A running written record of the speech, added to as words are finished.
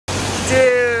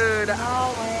Dude.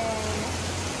 No way.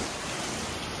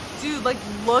 Dude, like,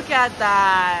 look at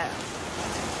that.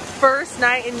 First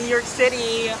night in New York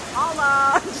City.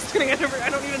 Holla. I'm just kidding. I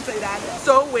don't even say that. It's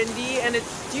so windy and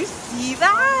it's, do you see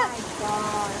that? Oh my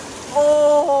god.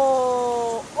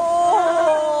 Oh.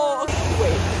 Oh.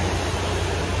 Wait.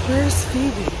 Where's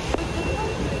Phoebe?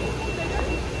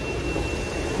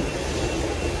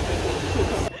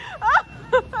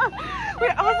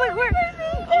 Wait, I was like, where?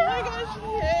 Oh my gosh,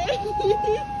 yay.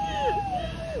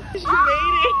 She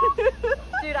made it.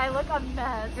 Dude, I look a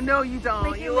mess. No, you don't.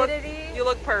 Like, You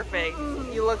look perfect.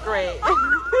 You look great.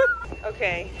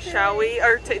 Okay, shall we?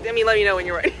 Or let me know when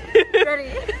you're ready.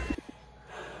 Ready?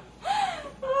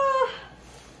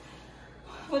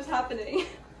 What's happening?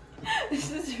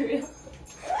 This is real.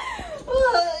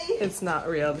 It's not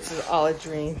real. This is all a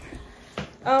dream.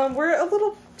 We're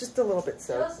just a little bit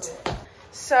soaked.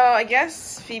 So I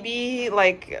guess Phoebe,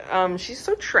 like, she's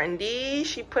so trendy.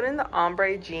 She put in the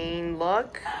ombre jean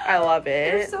look. I love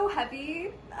it. They're so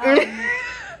heavy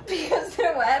because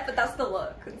they're wet, but that's the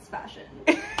look. It's fashion.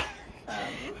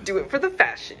 Do it for the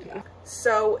fashion.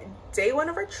 So day one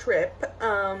of our trip.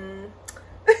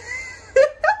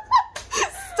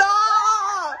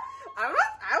 Stop!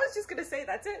 I was just gonna say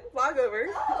that's it. Vlog over.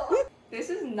 Oh. This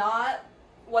is not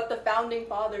what the founding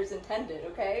fathers intended.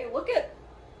 Okay, look at.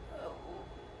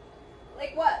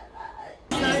 Like what?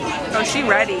 Oh, she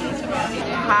ready.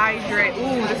 Hydrate.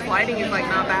 Ooh, this lighting is like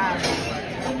not bad.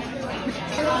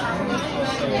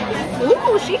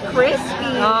 Ooh, she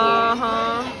crispy.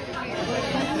 Uh-huh.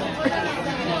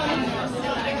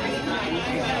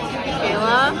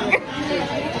 Kayla.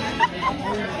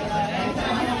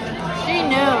 She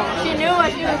knew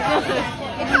what she was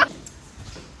doing.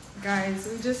 Guys,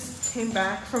 we just came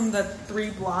back from the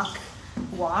 3-block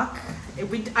walk.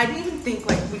 I didn't even think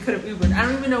like we could have Ubered. I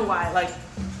don't even know why, like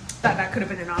that could have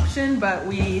been an option, but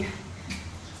we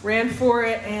ran for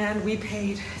it and we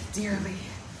paid dearly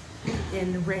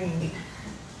in the rain.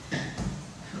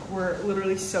 We're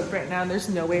literally soaked right now and there's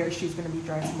no way our shoes gonna be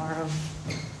dry tomorrow.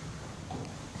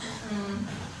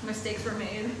 Mistakes were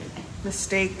made.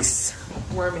 Mistakes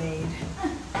were made.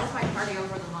 That's my party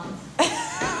over the month.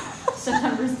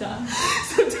 September's done.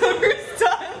 September's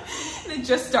done. And it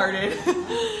just started.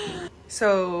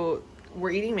 So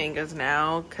we're eating mangoes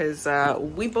now because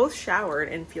we both showered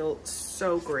and feel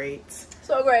so great.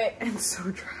 So great. And so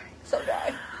dry. So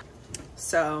dry.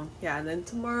 So yeah, and then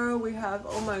tomorrow we have,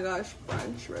 oh my gosh,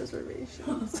 brunch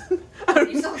reservations.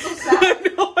 You sound so sad.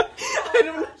 I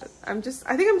don't know.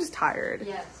 I think I'm just tired.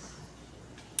 Yes.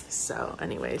 So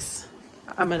anyways,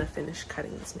 I'm gonna finish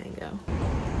cutting this mango.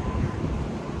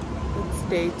 It's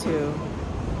day 2.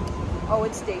 Oh,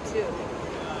 it's day 2.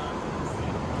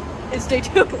 It's day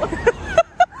 2.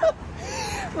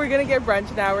 We're gonna get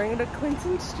brunch now. We're gonna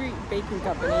Clinton Street Baking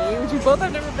Company, which we both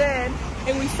have never been.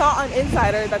 And we saw on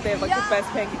Insider that they have like the best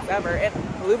pancakes ever. And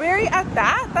blueberry at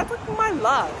that? That's like my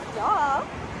love. Duh.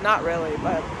 Not really,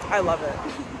 but I love it.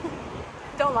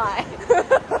 Don't lie.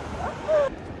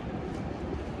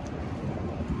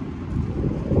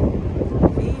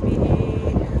 Phoebe.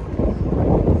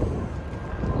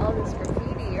 All this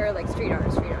graffiti, or like street art.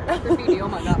 Graffiti, oh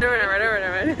my god. Never.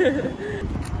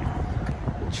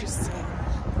 Interesting.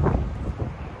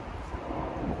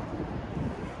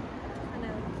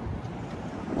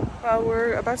 Well,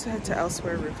 we're about to head to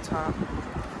Elsewhere Rooftop.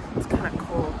 It's kind of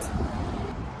cold.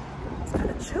 It's kind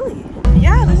of chilly.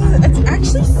 Yeah, it's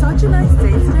actually such a nice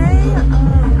day today.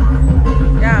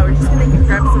 Yeah, we're just gonna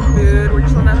grab some food. We're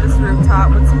chilling at this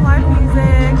rooftop with some live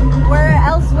music. Where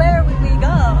elsewhere would we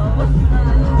go?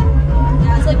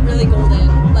 Yeah, it's like really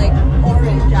golden, like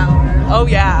orange hour. Oh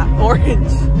yeah,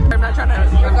 orange. I'm not trying to.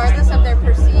 Regardless of their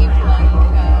perceived like.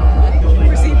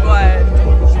 Perceive what?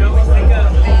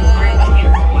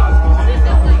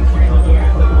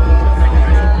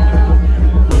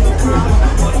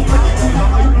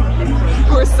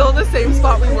 We're still in the same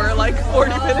spot we were like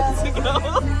 40 minutes ago.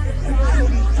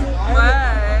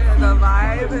 But the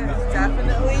vibe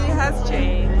definitely has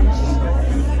changed.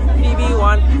 Phoebe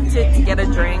wanted to get a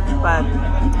drink, but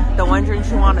the one drink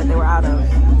she wanted, they were out of.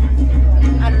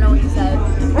 I don't know what you said.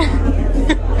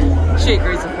 She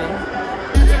agrees with me.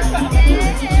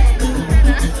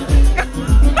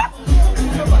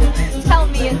 Tell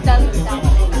me it doesn't sound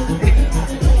like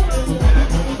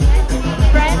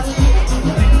French.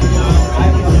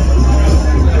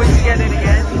 Would you get it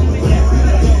again?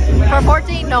 For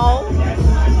 14, no.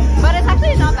 But it's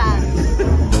actually not bad.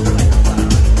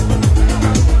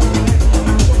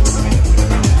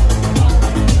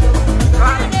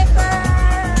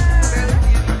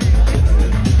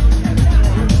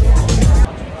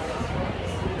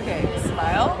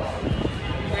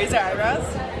 Raise your eyebrows.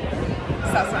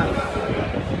 Stop smiling.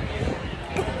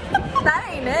 That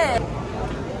ain't it.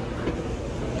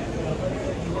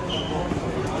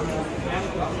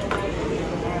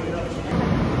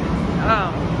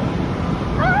 Oh.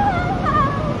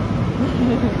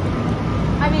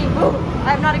 I mean, ooh,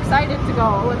 I'm not excited to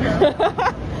go with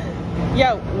the...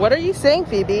 Yeah, what are you saying,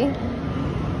 Phoebe?